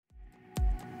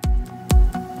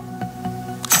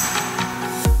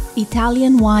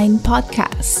Italian Wine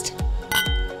Podcast.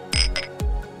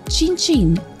 Chin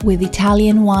Chin with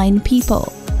Italian wine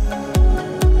people.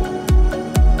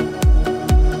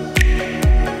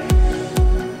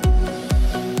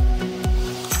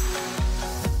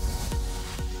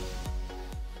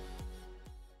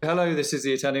 Hello, this is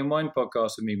the Italian Wine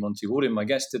Podcast with me, Monty Waldin. My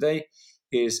guest today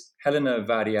is Helena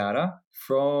Variara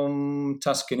from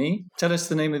Tuscany. Tell us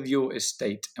the name of your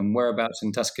estate and whereabouts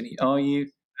in Tuscany are you?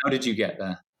 How did you get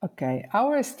there? Okay,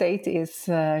 our estate is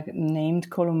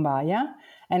named Colombaia,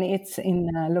 and it's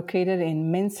located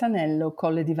in Mensanello,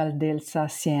 Colle di Valdelsa,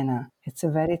 Siena. It's a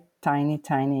very tiny.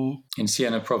 In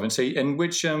Siena province. So, and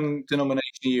which denomination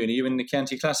are you in? Are you in the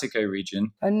Chianti Classico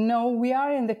region? No, we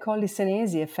are in the Colli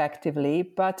Senesi, effectively,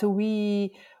 but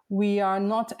we are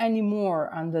not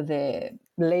anymore under the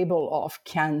label of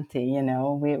Chianti. You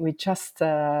know, we just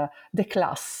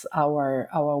declass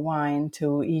our wine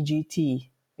to EGT.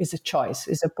 Is a choice,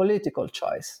 is a political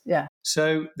choice. Yeah.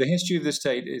 So the history of the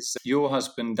estate is your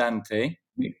husband, Dante.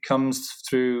 It comes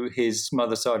through his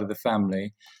mother's side of the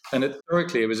family. And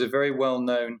historically, it was a very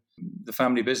well-known, the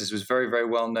family business was very, very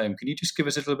well-known. Can you just give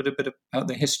us a little bit about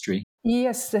the history?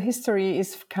 Yes, the history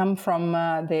is come from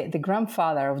the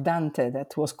grandfather of Dante,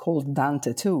 that was called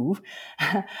Dante too,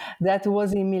 that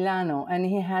was in Milano, and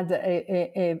he had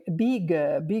a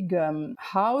big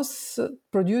house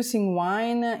producing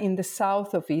wine in the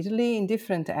south of Italy in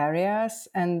different areas,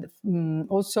 and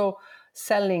also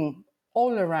selling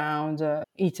all around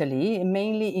Italy,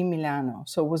 mainly in Milano.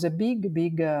 So it was a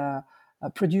big a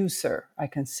producer, I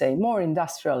can say, more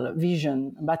industrial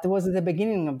vision, but it was at the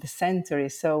beginning of the century,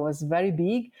 so it was very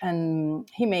big. And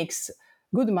he makes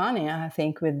good money, I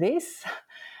think, with this.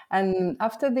 And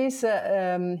after this,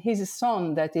 his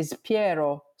son, that is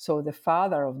Piero, so the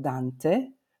father of Dante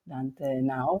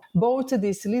now, bought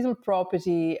this little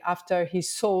property after he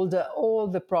sold all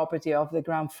the property of the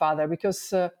grandfather,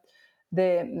 because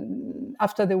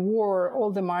after the war,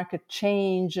 all the market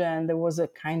changed, and there was a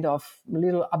kind of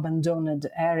little abandoned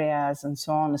areas and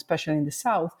so on, especially in the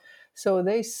south. So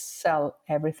they sell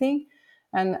everything,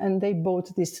 and they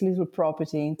bought this little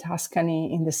property in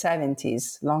Tuscany in the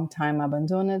 70s, long time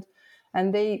abandoned,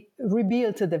 and they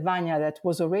rebuilt the vineyard that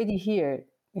was already here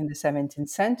in the 17th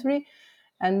century.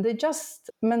 And they just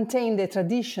maintained the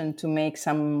tradition to make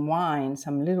some wine,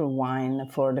 some little wine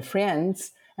for the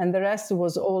friends, and the rest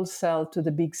was all sold to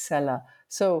the big seller.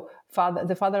 So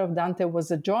the father of Dante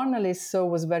was a journalist, so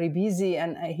was very busy,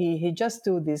 and he just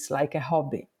do this like a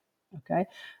hobby. Okay,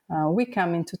 we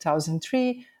come in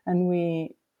 2003, and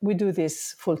we do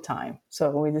this full time. So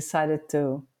we decided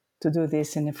to do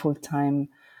this in a full time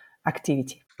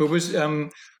activity. But was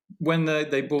when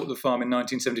they bought the farm in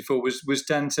 1974, was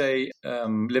Dante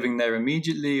living there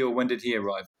immediately, or when did he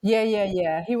arrive?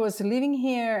 Yeah. He was living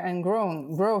here and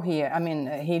grow here. I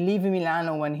mean, he lived in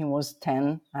Milano when he was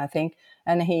 10, I think,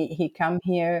 and he come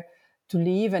here to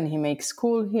live, and he makes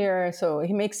school here. So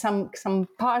he makes some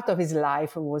part of his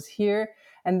life was here,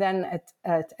 and then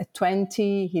at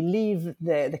 20 he leave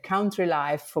the country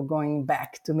life for going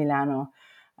back to Milano.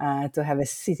 To have a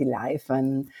city life,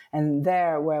 and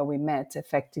there where we met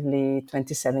effectively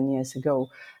 27 years ago,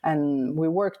 and we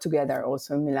worked together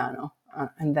also in Milano,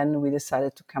 and then we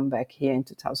decided to come back here in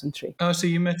 2003. Oh, so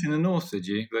you met in the north, did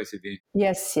you, both of you?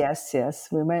 Yes.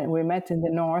 We met in the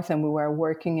north, and we were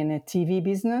working in a TV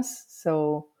business.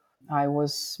 So I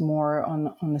was more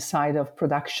on the side of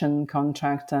production,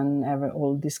 contract, and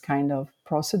all these kind of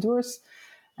procedures,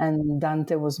 and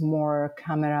Dante was more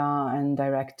camera and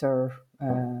director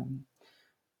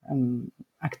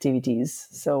activities.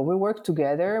 So we work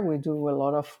together. We do a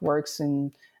lot of works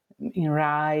in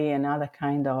Rai and other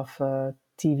kind of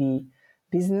TV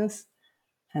business.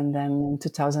 And then in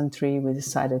 2003, we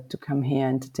decided to come here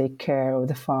and to take care of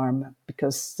the farm,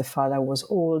 because the father was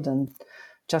old and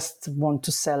just want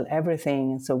to sell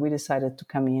everything. And so we decided to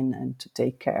come in and to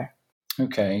take care.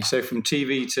 Okay, so from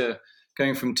TV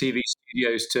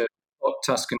studios to hot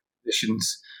Tuscan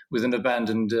conditions with an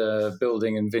abandoned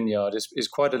building and vineyard is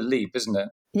quite a leap, isn't it?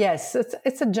 Yes,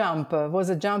 it's a jump. It was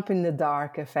a jump in the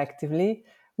dark, effectively.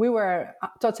 We were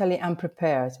totally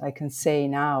unprepared, I can say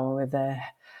now,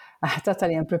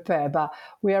 totally unprepared. But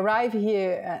we arrive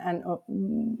here, and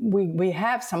we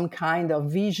have some kind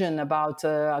of vision about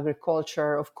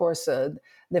agriculture. Of course, the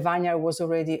vineyard was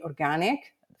already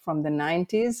organic from the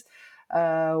 90s.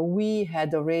 We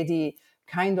had already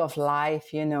kind of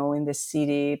life, in the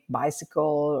city,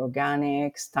 bicycle,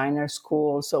 organic, Steiner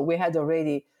school. So we had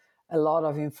already a lot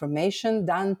of information.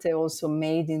 Dante also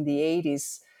made in the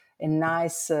 80s a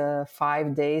nice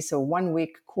 5 days or 1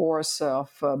 week course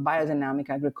of biodynamic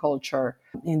agriculture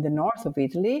in the north of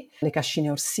Italy, Le Cascine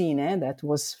Orsine, that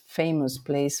was famous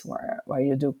place where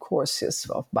you do courses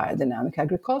of biodynamic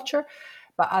agriculture.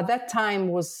 But at that time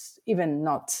was even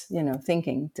not,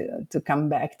 thinking to come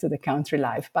back to the country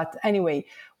life. But anyway,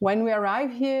 when we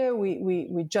arrived here,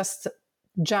 we just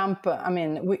jump.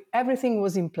 Everything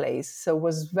was in place. So it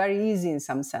was very easy in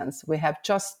some sense. We have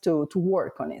just to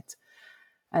work on it.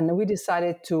 And we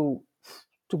decided to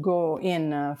go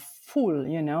in full,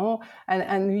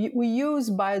 and we use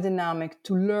biodynamic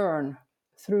to learn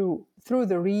through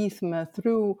the rhythm,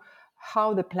 through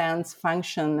how the plants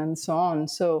function and so on.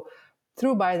 So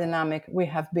through biodynamic, we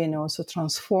have been also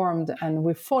transformed, and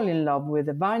we fall in love with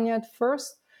the vineyard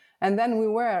first. And then we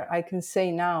were, I can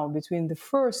say now, between the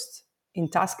first in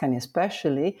Tuscany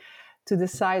especially, to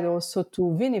decide also to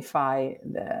vinify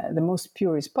the most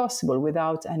pure as possible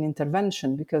without an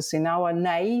intervention, because in our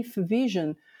naive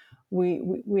vision,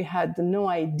 we had no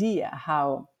idea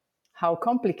how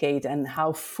complicated and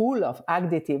how full of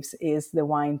additives is the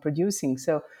wine producing.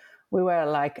 So we were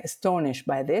like astonished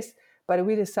by this, but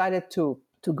we decided to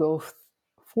go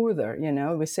further.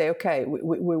 We say, okay,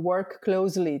 we work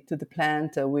closely to the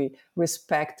plant, we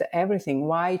respect everything.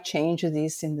 Why change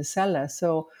this in the cellar?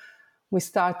 So we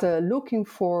started looking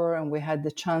for, and we had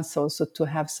the chance also to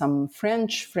have some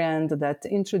French friend that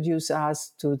introduced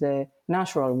us to the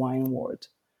natural wine world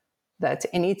that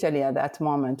in Italy at that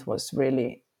moment was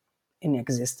really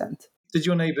inexistent. Did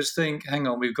your neighbours think, hang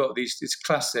on, we've got this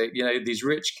classic, these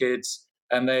rich kids,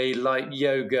 and they like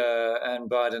yoga and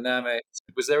biodynamics?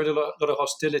 Was there a lot of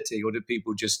hostility, or did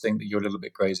people just think that you're a little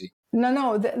bit crazy?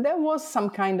 No, there was some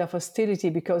kind of hostility,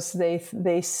 because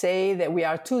they say that we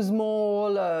are too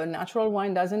small, natural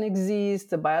wine doesn't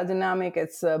exist, biodynamic,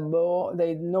 it's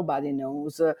nobody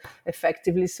knows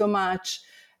effectively so much.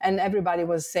 And everybody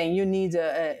was saying, you need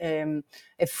a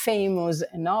famous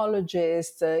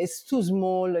enologist. It's too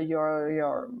small,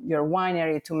 your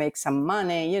winery, to make some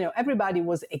money. Everybody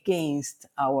was against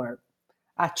our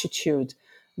attitude.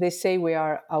 They say we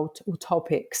are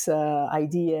utopics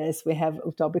ideas. We have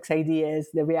utopics ideas.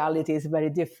 The reality is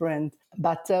very different.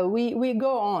 But we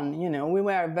go on. We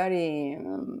were very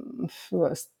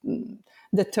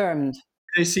determined.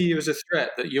 They see you as a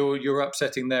threat, that you're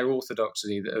upsetting their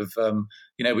orthodoxy. That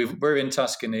we're in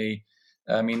Tuscany.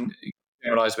 I mean,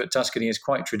 generalize, but Tuscany is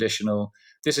quite traditional.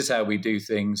 This is how we do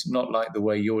things, not like the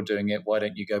way you're doing it. Why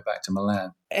don't you go back to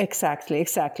Milan?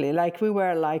 Exactly. Like we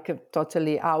were like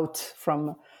totally out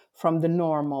from the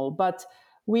normal, but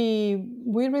we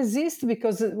resist,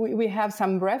 because we have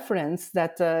some reference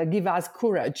that give us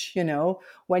courage.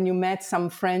 When you met some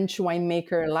French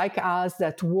winemaker like us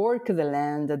that work the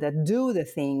land, that do the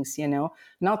things,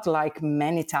 not like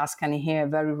many Tuscany here,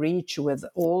 very rich with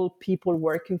all people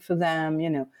working for them.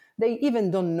 They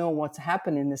even don't know what's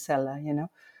happening in the cellar.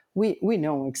 We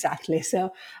know exactly.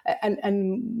 So, and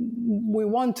we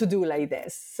want to do like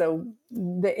this. So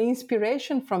the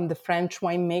inspiration from the French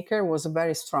winemaker was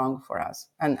very strong for us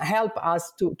and help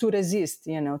us to resist,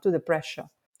 to the pressure.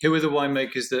 Who were the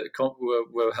winemakers that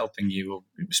were helping you, or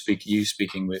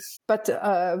speaking with? But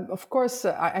of course,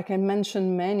 I can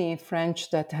mention many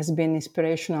French that has been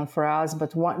inspirational for us.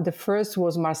 But the first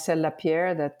was Marcel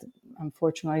Lapierre, that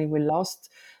unfortunately we lost.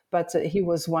 But he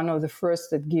was one of the first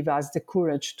that gave us the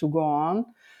courage to go on,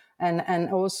 and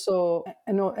also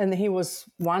and he was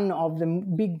one of the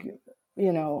big,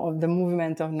 of the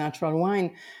movement of natural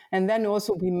wine. And then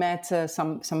also we met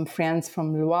some friends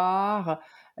from Loire,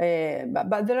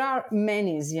 but there are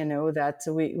many, that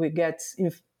we get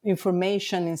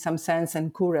information in some sense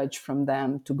and courage from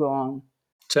them to go on.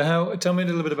 So tell me a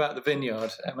little bit about the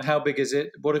vineyard. How big is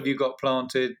it? What have you got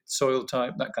planted? Soil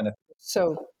type, that kind of thing.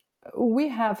 So we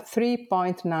have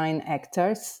 3.9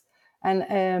 hectares.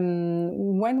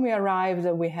 And when we arrived,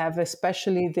 we have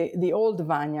especially the old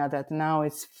vineyard that now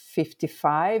it's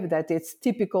 55, that it's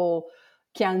typical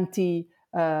Chianti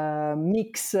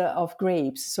mix of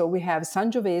grapes. So we have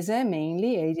Sangiovese,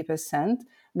 mainly 80%,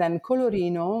 then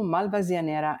Colorino, Malvasia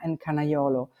Nera, and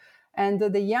Canaiolo. And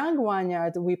the young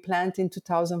vineyard we planted in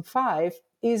 2005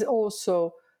 is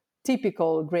also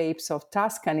typical grapes of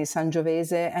Tuscany,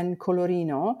 Sangiovese and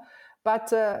Colorino. But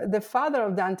the father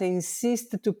of Dante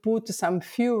insisted to put some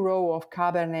few row of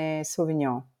Cabernet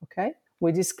Sauvignon, okay?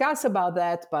 We discussed about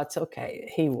that, but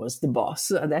okay, he was the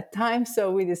boss at that time.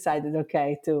 So we decided,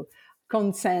 okay, to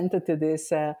consent to this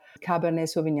Cabernet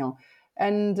Sauvignon.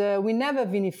 And we never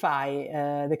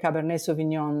vinify the Cabernet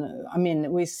Sauvignon. I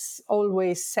mean, we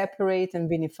always separate and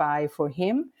vinify for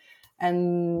him.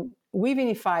 And we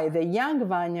vinify the young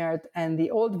vineyard and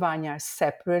the old vineyard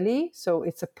separately. So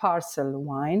it's a parcel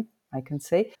wine, I can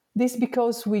say. This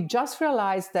because we just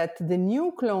realized that the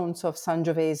new clones of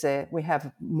Sangiovese, we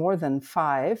have more than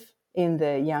 5 in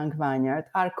the young vineyard,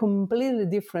 are completely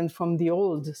different from the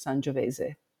old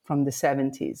Sangiovese from the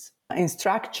 70s. In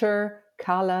structure,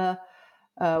 color,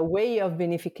 way of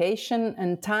vinification,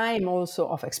 and time also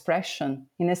of expression,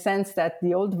 in a sense that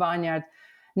the old vineyard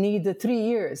need 3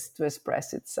 years to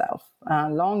express itself,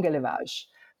 long élevage.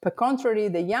 Per contrary,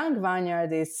 the young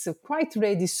vineyard is quite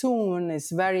ready soon,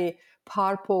 it's very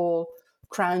purple,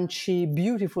 crunchy,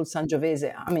 beautiful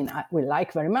Sangiovese. I mean, we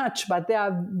like very much, but they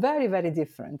are very, very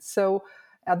different. So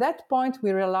at that point,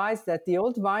 we realized that the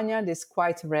old vineyard is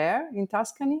quite rare in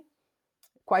Tuscany,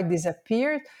 quite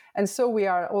disappeared. And so we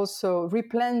are also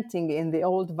replanting in the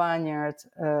old vineyard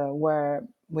where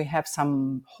we have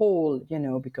some hole,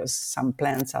 because some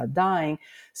plants are dying.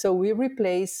 So we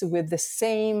replace with the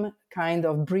same kind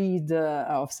of breed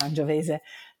of Sangiovese,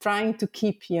 trying to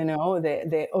keep,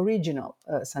 the original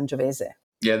Sangiovese.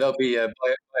 Yeah, they'll be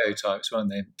biotypes,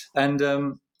 won't they?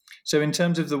 And so in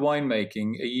terms of the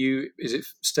winemaking, is it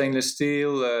stainless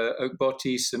steel, oak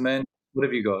botty, cement? What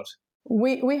have you got?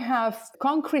 We have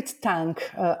concrete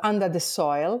tank under the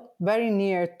soil, very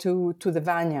near to the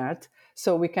vineyard.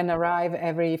 So we can arrive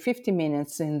every 50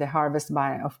 minutes in the harvest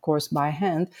of course, by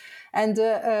hand. And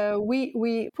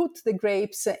we put the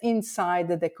grapes inside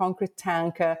the concrete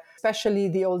tank, especially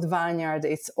the old vineyard.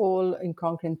 It's all in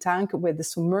concrete tank with the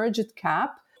submerged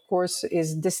cap. Of course,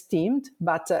 is desteamed,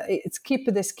 but it's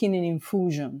keep the skin in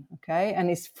infusion, okay?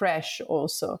 And it's fresh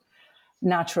also,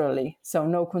 naturally, so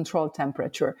no controlled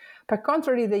temperature. Per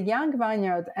contrary, the young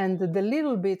vineyard and the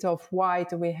little bit of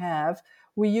white we have,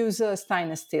 we use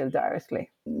stainless steel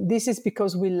directly. This is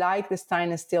because we like the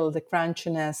stainless steel. The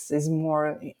crunchiness is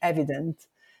more evident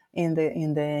in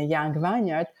the young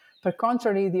vineyard. Per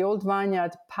contrary, the old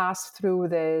vineyard passed through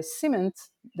the cement,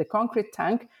 the concrete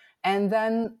tank, and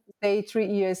then stay 3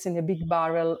 years in a big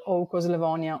barrel Oak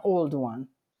Slavonia old one,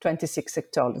 26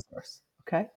 hectoliters.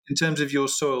 Okay. In terms of your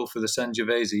soil for the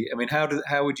Sangiovese, I mean,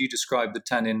 how would you describe the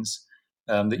tannins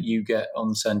that you get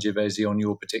on Sangiovese on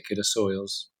your particular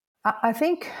soils? I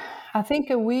think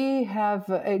we have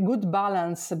a good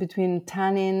balance between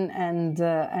tannin and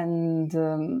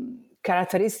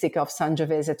characteristic of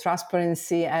Sangiovese: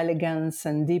 transparency, elegance,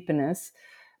 and deepness.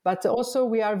 But also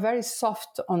we are very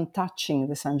soft on touching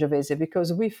the Sangiovese,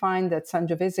 because we find that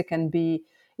Sangiovese can be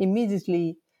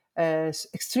immediately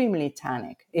extremely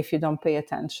tannic if you don't pay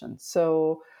attention.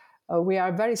 So we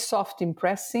are very soft in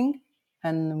pressing,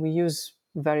 and we use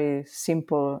very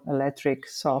simple electric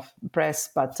soft press,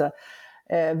 but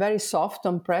very soft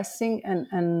on pressing,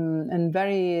 and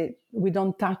very, we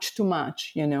don't touch too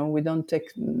much, we don't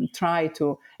try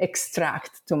to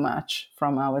extract too much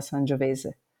from our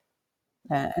Sangiovese.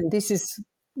 And this is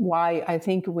why I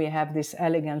think we have this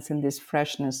elegance and this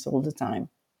freshness all the time.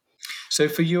 So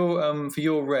for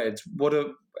your reds,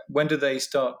 when do they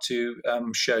start to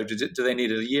show? Do they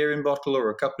need a year in bottle or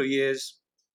a couple of years?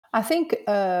 I think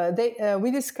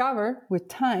we discover with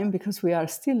time, because we are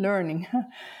still learning,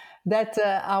 that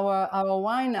our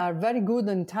wine are very good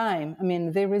in time. I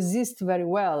mean, they resist very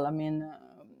well. I mean,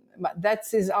 but that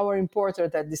is our importer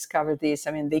that discovered this.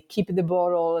 I mean, they keep the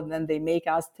bottle and then they make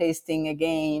us tasting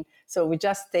again. So we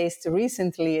just tasted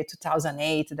recently,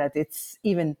 2008, that it's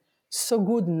even so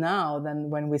good now than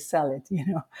when we sell it,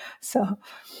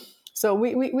 So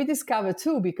we discovered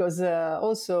too, because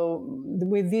also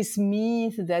with this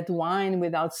myth that wine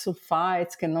without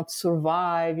sulfites cannot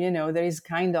survive, there is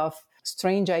kind of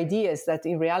strange ideas that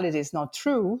in reality is not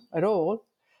true at all.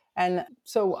 And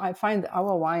so I find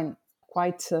our wine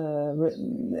quite,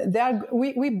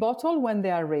 we bottle when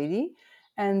they are ready,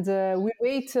 and we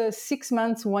wait 6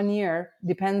 months, 1 year,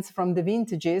 depends from the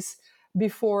vintages,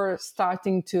 before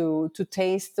starting to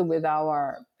taste with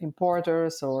our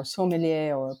importers or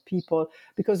sommelier or people,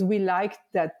 because we like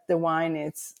that the wine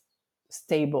is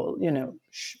stable,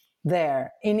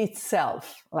 there in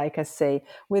itself, like I say,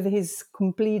 with his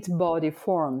complete body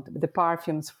formed, the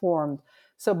perfumes formed.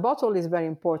 So bottle is very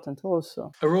important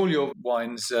also. Are all your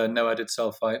wines no added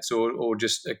sulfites, or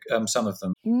just some of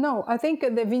them? No, I think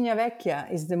the Vigna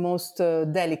Vecchia is the most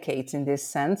delicate in this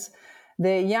sense.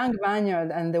 The young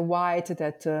vineyard and the white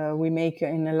that we make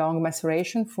in a long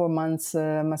maceration, 4 months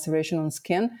maceration on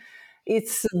skin,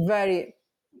 it's very,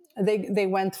 they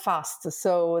went fast.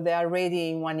 So they are ready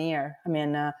in 1 year. I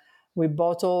mean, we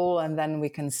bottle and then we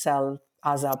can sell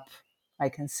ASAP, I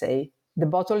can say. The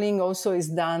bottling also is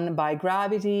done by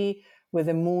gravity, with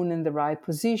the moon in the right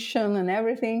position and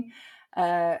everything.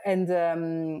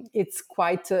 and it's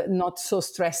quite not so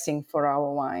stressing for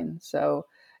our wine. So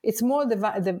it's more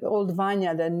the old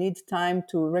vineyard that needs time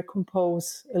to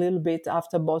recompose a little bit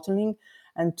after bottling,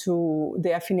 and to the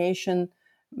affination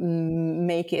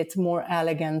make it more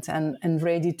elegant and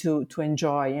ready to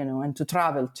enjoy, and to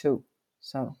travel too.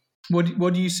 So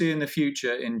What do you see in the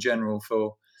future in general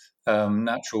for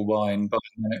natural wine,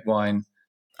 biodynamic wine?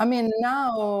 I mean,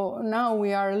 now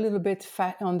we are a little bit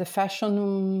on the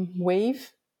fashion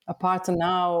wave. Apart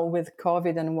now with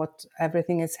COVID and what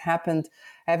everything has happened,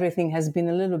 everything has been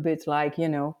a little bit like,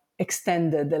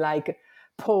 extended, like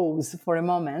pause for a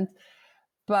moment.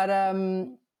 But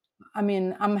I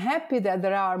mean, I'm happy that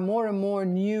there are more and more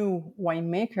new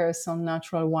winemakers on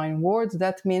natural wine world.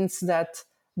 That means that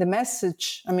the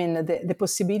message, I mean, the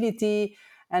possibility,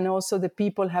 and also the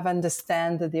people have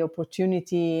understand the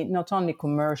opportunity, not only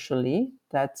commercially,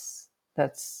 that's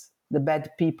the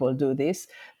bad people do this,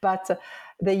 but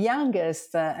the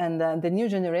youngest and the new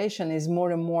generation is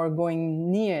more and more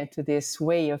going near to this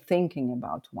way of thinking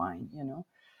about wine,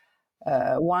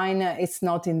 wine, it's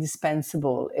not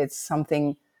indispensable. It's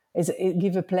something, it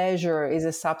give a pleasure, is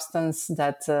a substance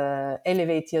that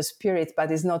elevates your spirit,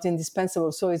 but is not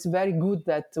indispensable. So it's very good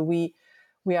that we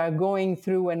are going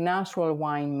through a natural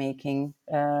wine making.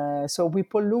 So we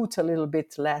pollute a little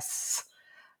bit less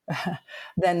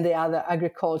than the other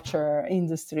agriculture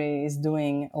industry is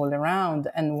doing all around.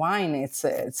 And wine, it's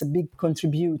a big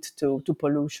contribute to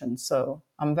pollution. So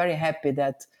I'm very happy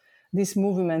that this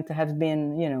movement has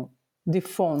been,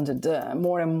 diffused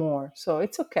more and more. So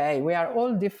it's okay. We are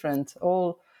all different,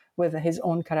 all with his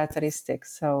own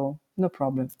characteristics. So no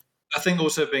problem. I think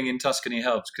also being in Tuscany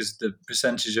helps because the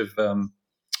percentage of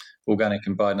organic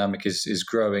and biodynamic is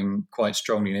growing quite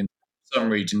strongly in some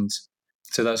regions.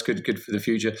 So that's good for the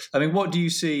future. I mean, what do you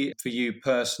see for you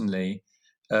personally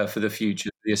for the future,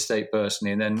 the estate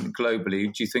personally, and then globally?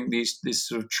 Do you think this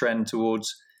sort of trend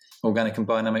towards organic and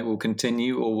biodynamic will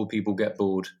continue, or will people get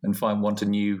bored and want a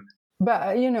new? But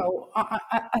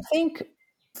I think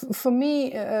for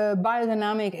me,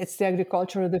 biodynamic, it's the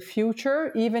agriculture of the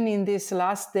future. Even in this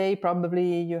last day,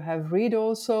 probably you have read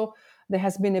also, there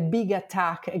has been a big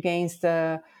attack against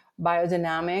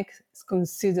biodynamic. It's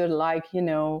considered like,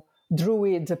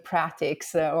 druid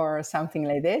practice or something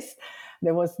like this.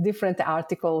 There was different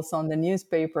articles on the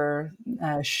newspaper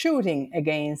shooting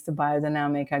against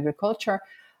biodynamic agriculture.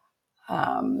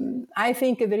 I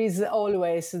think there is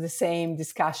always the same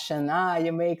discussion.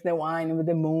 You make the wine with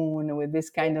the moon, with this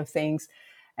kind of things.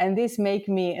 And this make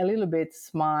me a little bit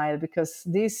smile because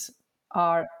these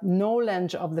are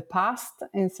knowledge of the past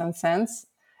in some sense.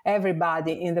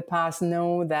 Everybody in the past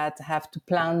know that have to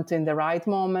plant in the right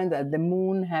moment, that the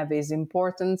moon have its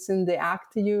importance in the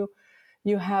act you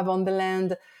have on the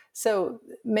land. So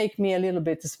make me a little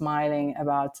bit smiling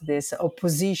about this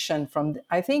opposition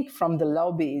I think from the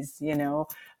lobbies,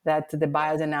 that the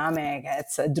biodynamic,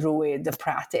 it's a druid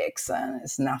practice and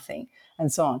it's nothing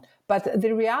and so on. But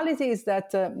the reality is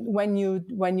that when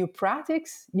you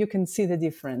practice, you can see the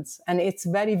difference and it's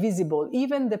very visible.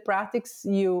 Even the practice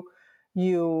you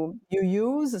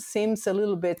use seems a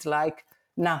little bit like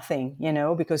nothing,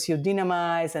 because you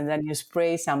dynamize and then you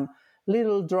spray some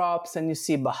little drops and you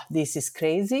see, bah, this is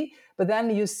crazy. But then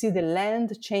you see the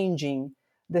land changing.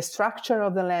 The structure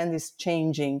of the land is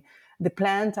changing. The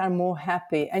plants are more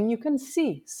happy and you can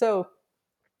see.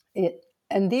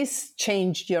 And this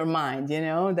changed your mind,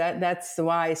 that's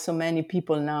why so many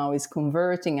people now is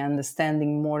converting,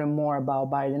 understanding more and more about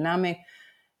biodynamic.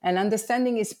 And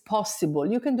understanding is possible.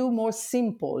 You can do more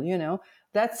simple,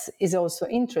 that is also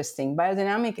interesting.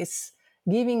 Biodynamic is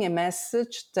giving a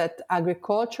message that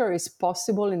agriculture is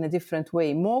possible in a different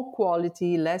way, more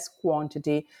quality, less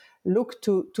quantity. Look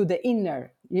to the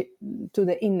inner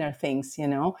things,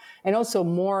 and also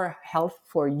more health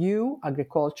for you,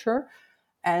 agriculture,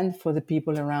 and for the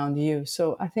people around you.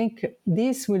 So I think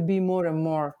this will be more and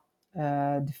more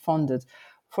defunded.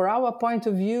 For our point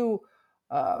of view,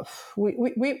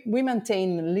 we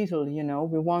maintain little,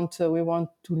 we want to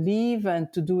live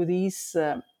and to do this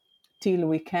till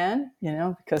we can,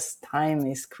 because time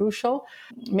is crucial.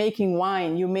 Making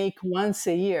wine, you make once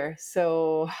a year.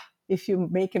 So if you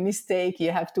make a mistake,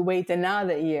 you have to wait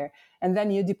another year. And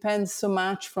then you depend so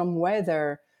much from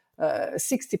weather.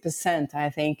 60%,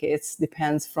 I think it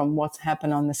depends from what's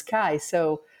happened on the sky.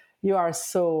 So you are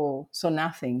so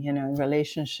nothing, in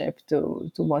relationship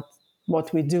to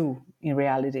what we do in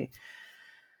reality.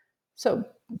 So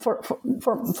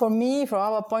for me, from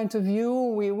our point of view,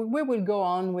 we will go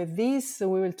on with this.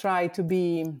 We will try to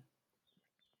be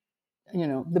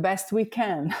the best we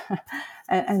can.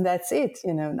 and that's it.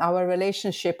 Our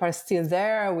relationship are still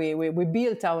there. We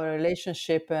built our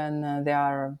relationship, and they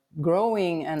are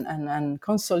growing and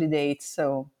consolidate.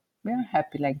 So we're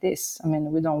happy like this. I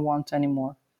mean, we don't want any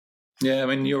more. Yeah, I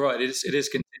mean, you're right. It is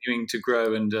continuing to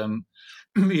grow, and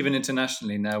even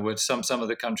internationally now, with some of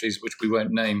the countries which we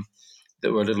won't name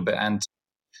that were a little bit anti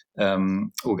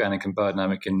organic and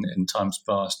biodynamic in times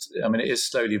past. I mean, it is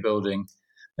slowly building,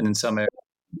 and in some areas,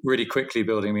 really quickly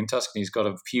building. I mean, Tuscany's got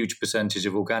a huge percentage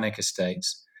of organic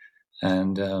estates,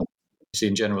 and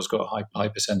in general, it's got high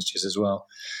percentages as well.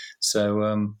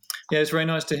 So, yeah, it's very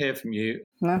nice to hear from you.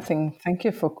 Nothing. Thank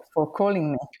you for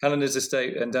calling me. Helena's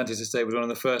estate and Dante's estate was one of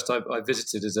the first I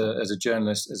visited as a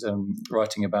journalist, as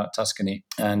writing about Tuscany,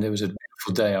 and it was a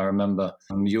beautiful day. I remember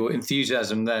your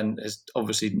enthusiasm then has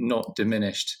obviously not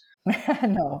diminished.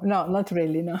 No, not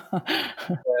really. No,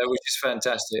 which is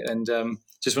fantastic, and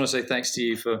just want to say thanks to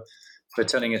you for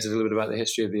telling us a little bit about the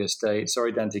history of the estate.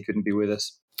 Sorry, Dante couldn't be with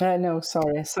us. No,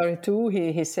 sorry too.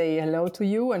 He say hello to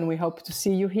you, and we hope to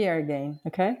see you here again.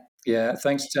 Okay. Yeah,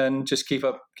 thanks, Jen. Just keep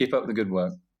up the good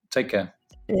work. Take care.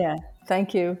 Yeah,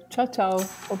 thank you. Ciao, ciao.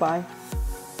 Bye-bye.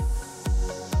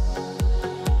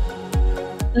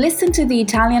 Listen to the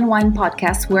Italian Wine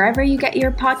Podcast wherever you get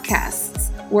your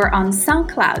podcasts. We're on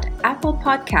SoundCloud, Apple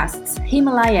Podcasts,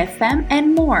 Himalaya FM,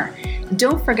 and more.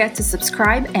 Don't forget to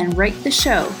subscribe and rate the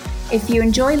show. If you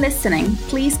enjoy listening,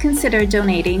 please consider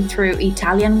donating through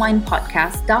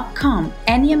ItalianWinePodcast.com.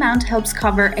 Any amount helps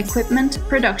cover equipment,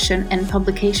 production, and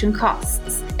publication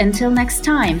costs. Until next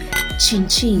time, cin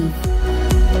cin.